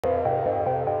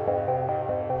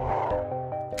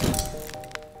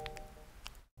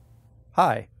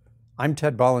Hi, I'm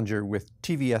Ted Bollinger with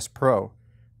TVS Pro,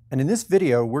 and in this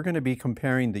video we're going to be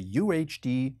comparing the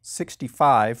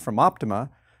UHD65 from Optoma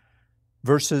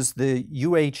versus the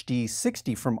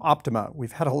UHD60 from Optoma.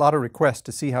 We've had a lot of requests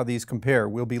to see how these compare.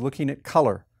 We'll be looking at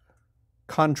color,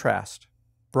 contrast,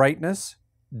 brightness,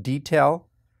 detail,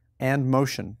 and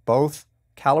motion, both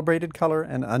calibrated color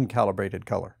and uncalibrated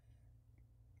color.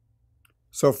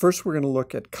 So first we're going to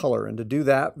look at color, and to do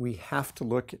that we have to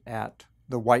look at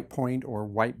the white point or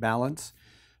white balance,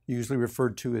 usually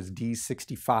referred to as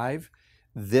D65.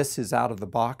 This is out of the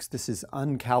box. This is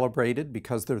uncalibrated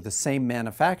because they're the same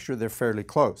manufacturer. They're fairly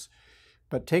close.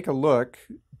 But take a look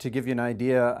to give you an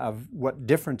idea of what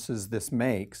differences this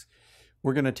makes.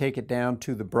 We're going to take it down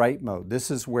to the bright mode.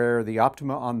 This is where the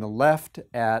Optoma on the left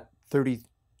at 3,000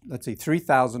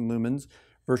 lumens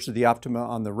versus the Optoma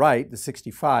on the right, the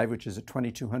 65, which is at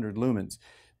 2,200 lumens.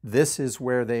 This is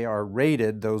where they are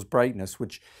rated, those brightness,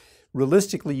 which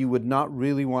realistically you would not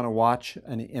really want to watch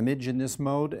an image in this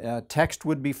mode. Text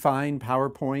would be fine,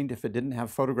 PowerPoint, if it didn't have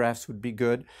photographs, would be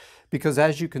good, because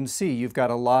as you can see, you've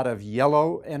got a lot of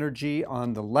yellow energy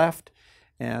on the left,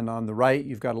 and on the right,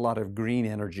 you've got a lot of green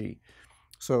energy.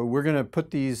 So we're going to put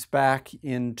these back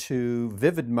into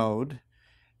vivid mode,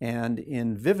 and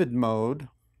in vivid mode,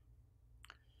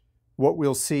 what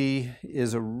we'll see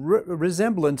is a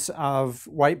resemblance of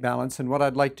white balance, and what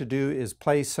I'd like to do is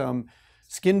play some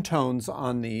skin tones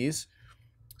on these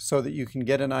so that you can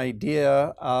get an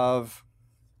idea of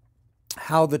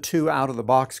how the two out of the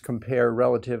box compare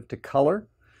relative to color.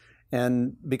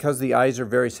 And because the eyes are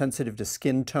very sensitive to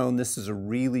skin tone, this is a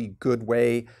really good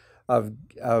way of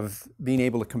being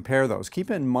able to compare those. Keep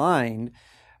in mind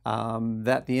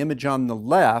that the image on the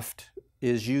left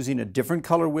is using a different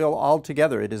color wheel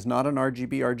altogether. It is not an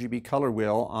RGB color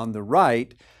wheel. On the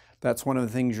right, that's one of the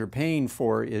things you're paying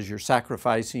for, is you're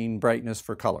sacrificing brightness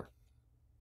for color.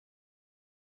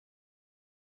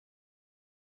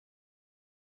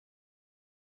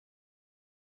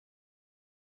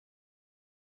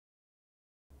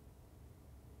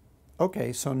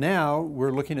 Okay, so now we're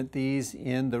looking at these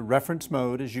in the reference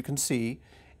mode, as you can see,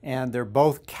 and they're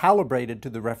both calibrated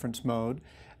to the reference mode,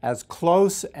 as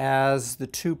close as the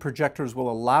two projectors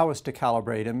will allow us to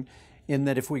calibrate them, in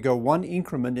that if we go one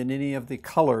increment in any of the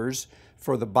colors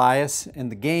for the bias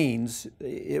and the gains,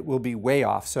 it will be way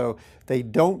off. So they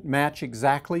don't match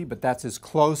exactly, but that's as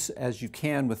close as you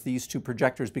can with these two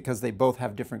projectors because they both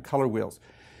have different color wheels.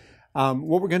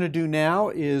 What we're going to do now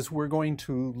is we're going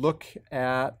to look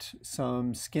at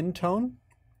some skin tone.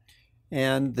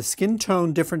 And the skin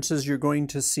tone differences you're going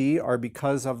to see are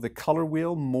because of the color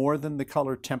wheel more than the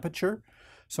color temperature.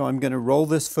 So I'm going to roll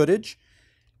this footage.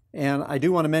 And I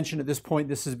do want to mention at this point,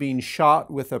 this is being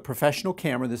shot with a professional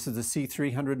camera. This is the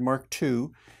C300 Mark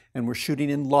II, and we're shooting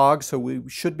in log, so we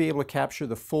should be able to capture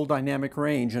the full dynamic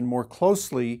range and more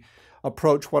closely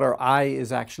approach what our eye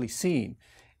is actually seeing.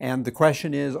 And the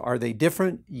question is, are they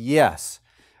different? Yes.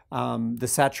 The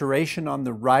saturation on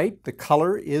the right, the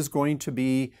color is going to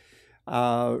be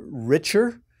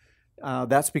richer.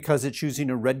 That's because it's using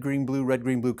a red, green,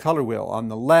 blue color wheel. On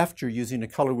the left, you're using a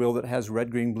color wheel that has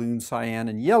red, green, blue, cyan,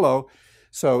 and yellow.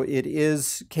 So it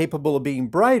is capable of being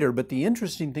brighter, but the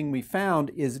interesting thing we found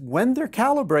is when they're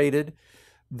calibrated,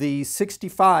 the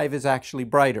 65 is actually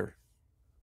brighter.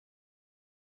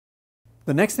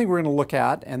 The next thing we're going to look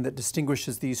at, and that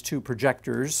distinguishes these two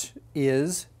projectors,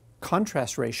 is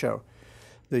contrast ratio.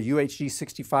 The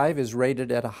UHD65 is rated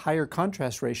at a higher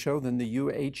contrast ratio than the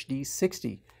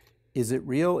UHD60. Is it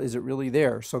real? Is it really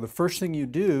there? So the first thing you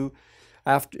do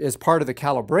as part of the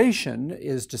calibration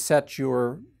is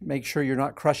to make sure you're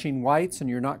not crushing whites and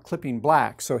you're not clipping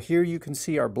black. So here you can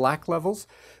see our black levels.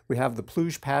 We have the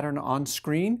pluge pattern on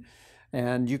screen,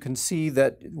 and you can see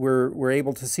that we're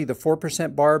able to see the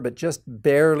 4% bar, but just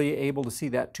barely able to see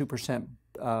that 2%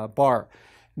 bar.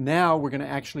 Now we're going to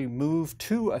actually move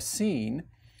to a scene.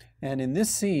 And in this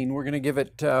scene, we're going to give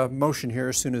it motion here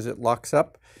as soon as it locks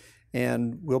up.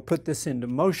 And we'll put this into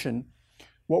motion.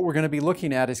 What we're going to be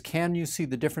looking at is, can you see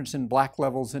the difference in black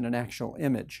levels in an actual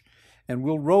image? And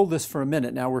we'll roll this for a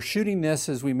minute. Now we're shooting this,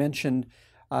 as we mentioned,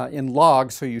 in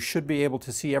log, so you should be able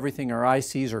to see everything our eye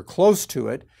sees or close to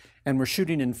it. And we're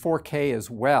shooting in 4K as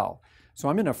well. So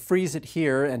I'm going to freeze it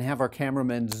here and have our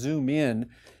cameraman zoom in.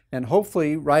 And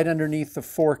hopefully right underneath the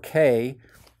 4K,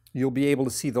 you'll be able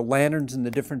to see the lanterns and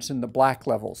the difference in the black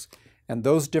levels. And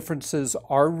those differences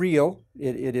are real.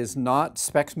 It is not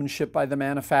specsmanship by the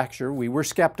manufacturer. We were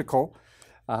skeptical,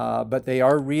 but they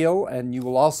are real, and you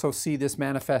will also see this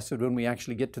manifested when we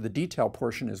actually get to the detail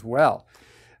portion as well.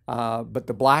 But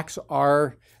the blacks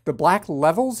are, the black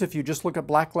levels, if you just look at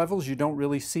black levels, you don't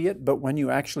really see it. But when you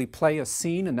actually play a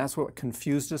scene, and that's what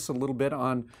confused us a little bit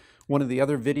on one of the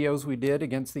other videos we did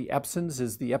against the Epsons,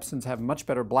 is the Epsons have much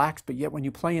better blacks, but yet when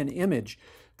you play an image,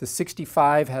 the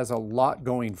 65 has a lot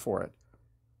going for it.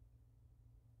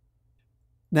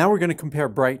 Now we're going to compare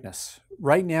brightness.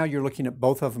 Right now you're looking at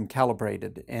both of them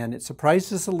calibrated, and it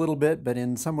surprised us a little bit, but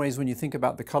in some ways when you think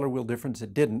about the color wheel difference,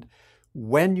 it didn't.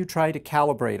 When you try to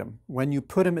calibrate them, when you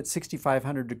put them at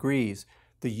 6500 degrees,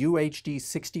 the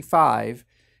UHD65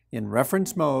 in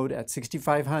reference mode at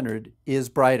 6500 is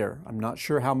brighter. I'm not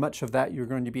sure how much of that you're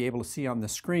going to be able to see on the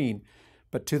screen,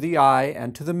 but to the eye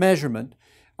and to the measurement,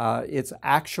 it's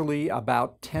actually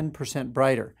about 10%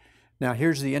 brighter. Now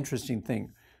here's the interesting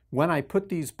thing. When I put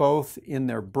these both in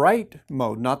their bright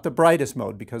mode, not the brightest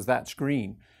mode because that's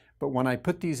green, but when I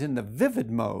put these in the vivid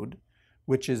mode,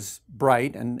 which is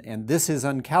bright, and this is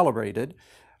uncalibrated,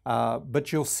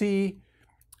 but you'll see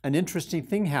an interesting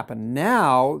thing happen.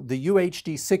 Now, the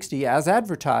UHD60, as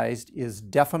advertised, is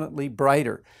definitely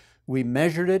brighter. We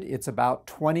measured it, it's about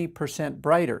 20%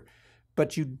 brighter.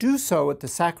 But you do so at the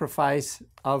sacrifice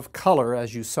of color,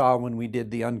 as you saw when we did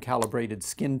the uncalibrated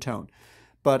skin tone.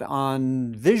 But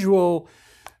on visual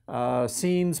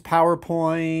scenes,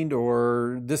 PowerPoint,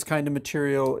 or this kind of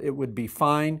material, it would be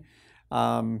fine.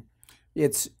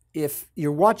 If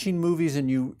you're watching movies and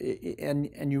you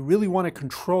really want to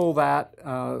control that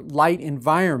light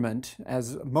environment,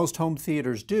 as most home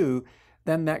theaters do,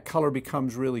 then that color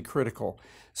becomes really critical.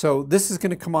 So this is going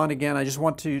to come on again. I just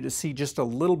want you to see just a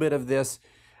little bit of this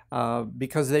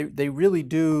because they really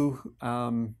do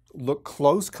look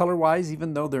close color-wise,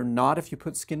 even though they're not if you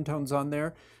put skin tones on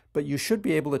there. But you should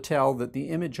be able to tell that the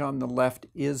image on the left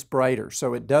is brighter.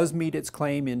 So it does meet its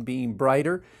claim in being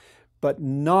brighter, but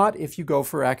not if you go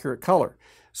for accurate color.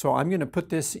 So I'm going to put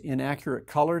this in accurate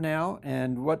color now,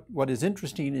 and what is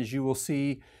interesting is you will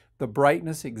see the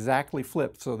brightness exactly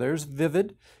flipped. So there's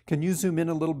vivid. Can you zoom in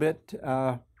a little bit,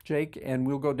 Jake? And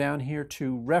we'll go down here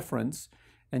to reference,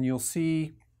 and you'll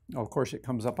see, oh, of course it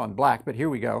comes up on black, but here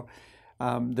we go.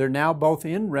 They're now both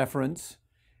in reference,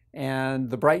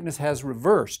 and the brightness has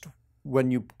reversed.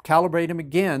 When you calibrate them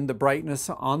again, the brightness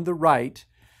on the right,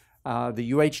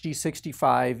 the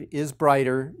UHD65 is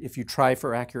brighter if you try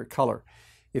for accurate color.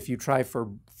 If you try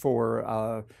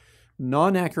for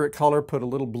non-accurate color, put a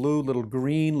little blue, little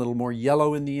green, little more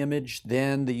yellow in the image,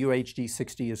 then the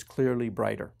UHD60 is clearly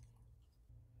brighter.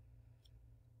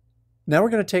 Now we're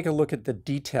going to take a look at the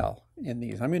detail in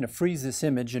these. I'm going to freeze this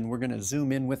image and we're going to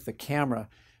zoom in with the camera.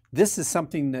 This is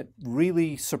something that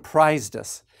really surprised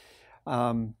us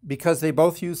because they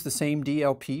both use the same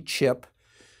DLP chip,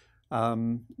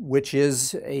 which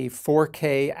is a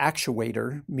 4K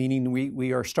actuator, meaning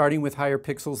we are starting with higher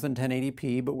pixels than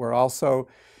 1080p, but we're also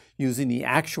using the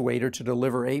actuator to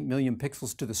deliver 8 million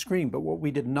pixels to the screen. But what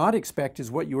we did not expect is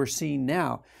what you are seeing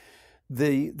now.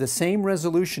 The same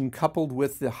resolution coupled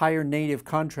with the higher native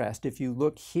contrast. If you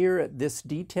look here at this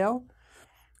detail,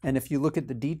 and if you look at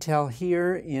the detail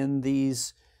here in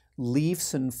these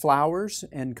leaves and flowers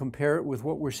and compare it with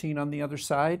what we're seeing on the other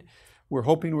side, we're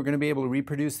hoping we're going to be able to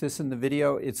reproduce this in the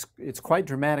video. It's quite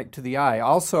dramatic to the eye.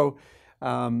 Also,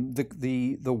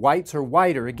 the whites are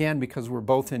whiter, again, because we're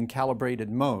both in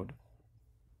calibrated mode.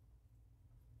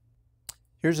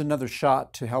 Here's another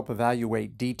shot to help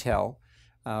evaluate detail.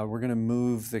 We're going to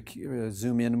move the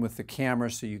zoom in with the camera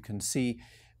so you can see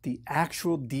the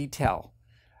actual detail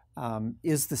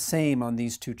is the same on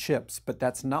these two chips, but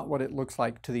that's not what it looks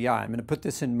like to the eye. I'm going to put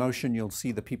this in motion. You'll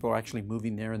see the people are actually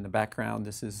moving there in the background.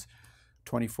 This is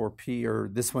 24p, or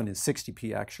this one is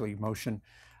 60p actually, motion.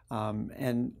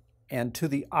 And to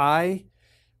the eye,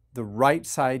 the right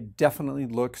side definitely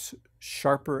looks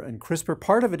sharper and crisper.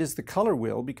 Part of it is the color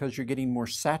wheel because you're getting more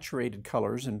saturated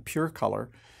colors and pure color.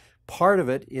 Part of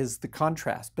it is the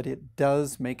contrast, but it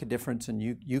does make a difference, and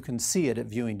you can see it at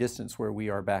viewing distance where we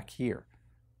are back here.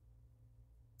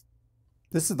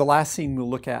 This is the last scene we'll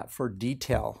look at for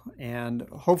detail, and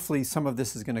hopefully some of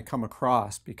this is going to come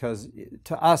across because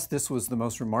to us this was the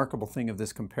most remarkable thing of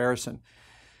this comparison.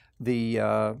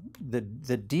 The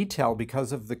detail,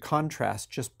 because of the contrast,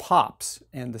 just pops,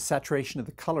 and the saturation of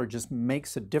the color just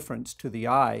makes a difference to the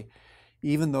eye,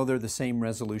 even though they're the same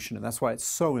resolution. And that's why it's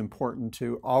so important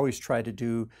to always try to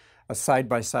do a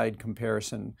side-by-side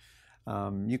comparison.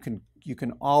 You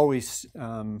can always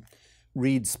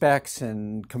read specs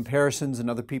and comparisons and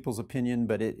other people's opinion,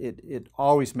 but it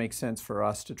always makes sense for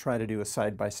us to try to do a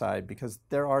side-by-side because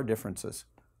there are differences.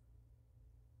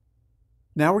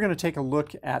 Now we're going to take a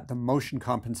look at the motion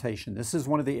compensation. This is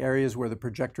one of the areas where the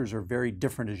projectors are very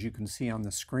different, as you can see on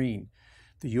the screen.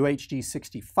 The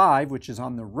UHD65, which is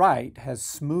on the right, has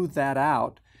smoothed that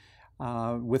out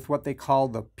with what they call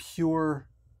the pure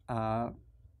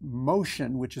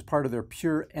motion, which is part of their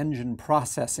pure engine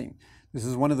processing. This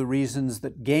is one of the reasons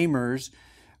that gamers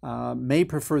may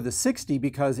prefer the 60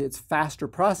 because it's faster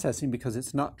processing, because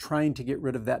it's not trying to get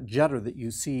rid of that judder that you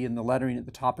see in the lettering at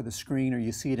the top of the screen, or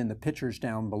you see it in the pictures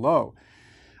down below.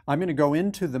 I'm going to go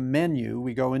into the menu.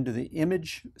 We go into the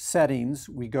image settings,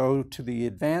 we go to the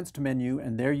advanced menu,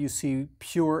 and there you see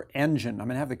pure engine. I'm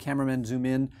going to have the cameraman zoom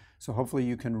in so hopefully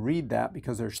you can read that,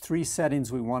 because there's 3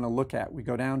 settings we want to look at. We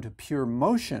go down to pure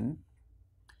motion,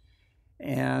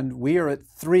 and we are at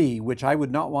 3, which I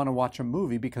would not want to watch a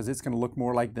movie because it's going to look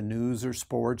more like the news or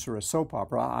sports or a soap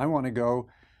opera. I want to go,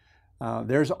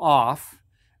 there's off,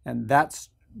 and that's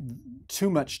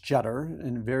too much judder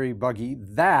and very buggy.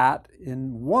 That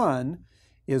in 1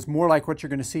 is more like what you're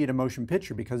going to see in a motion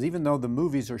picture, because even though the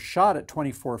movies are shot at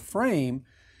 24 frame,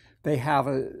 they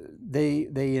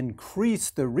increase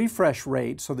the refresh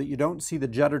rate so that you don't see the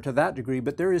judder to that degree,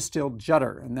 but there is still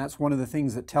judder, and that's one of the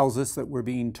things that tells us that we're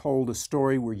being told a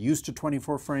story. We're used to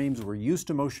 24 frames, we're used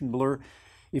to motion blur.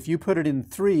 If you put it in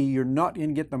 3, you're not going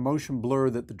to get the motion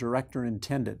blur that the director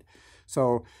intended.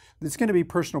 So it's going to be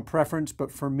personal preference,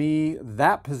 but for me,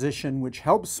 that position, which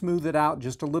helps smooth it out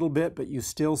just a little bit, but you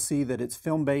still see that it's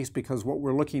film-based, because what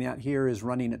we're looking at here is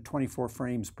running at 24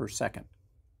 frames per second.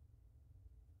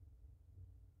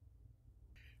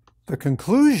 The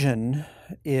conclusion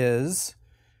is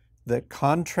that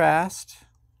contrast,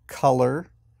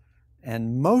 color,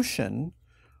 and motion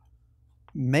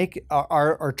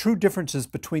are true differences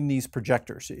between these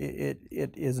projectors. It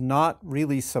is not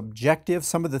really subjective.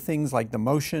 Some of the things like the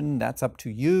motion, that's up to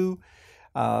you.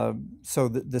 So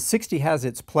the 60 has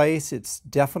its place. It's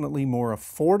definitely more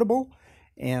affordable.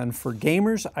 And for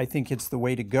gamers, I think it's the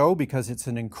way to go, because it's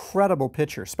an incredible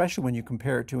picture, especially when you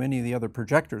compare it to any of the other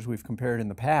projectors we've compared in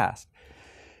the past.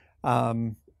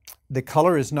 The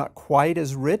color is not quite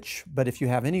as rich, but if you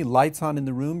have any lights on in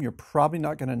the room, you're probably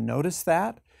not going to notice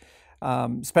that,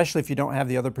 especially if you don't have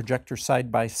the other projector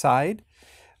side by side.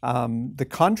 The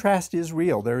contrast is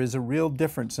real. There is a real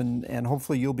difference, and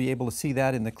hopefully you'll be able to see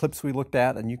that in the clips we looked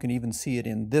at, and you can even see it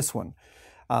in this one.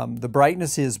 The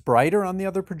brightness is brighter on the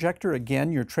other projector.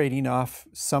 Again, you're trading off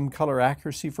some color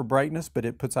accuracy for brightness, but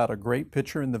it puts out a great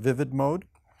picture in the vivid mode.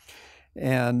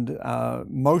 And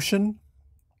motion,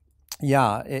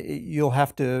 yeah, you'll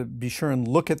have to be sure and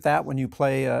look at that when you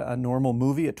play a normal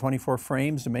movie at 24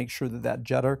 frames to make sure that that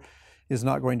judder is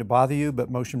not going to bother you. But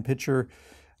motion picture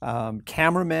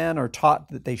cameramen are taught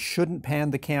that they shouldn't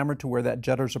pan the camera to where that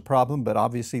judder's a problem, but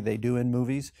obviously they do in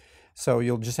movies. So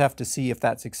you'll just have to see if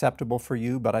that's acceptable for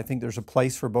you, but I think there's a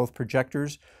place for both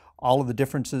projectors. All of the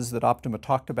differences that Optoma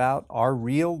talked about are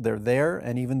real, they're there,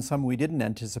 and even some we didn't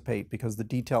anticipate, because the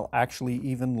detail actually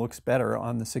even looks better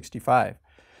on the 65.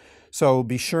 So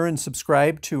be sure and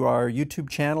subscribe to our YouTube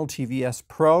channel, TVS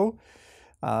Pro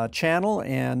channel,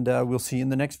 and we'll see you in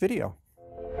the next video.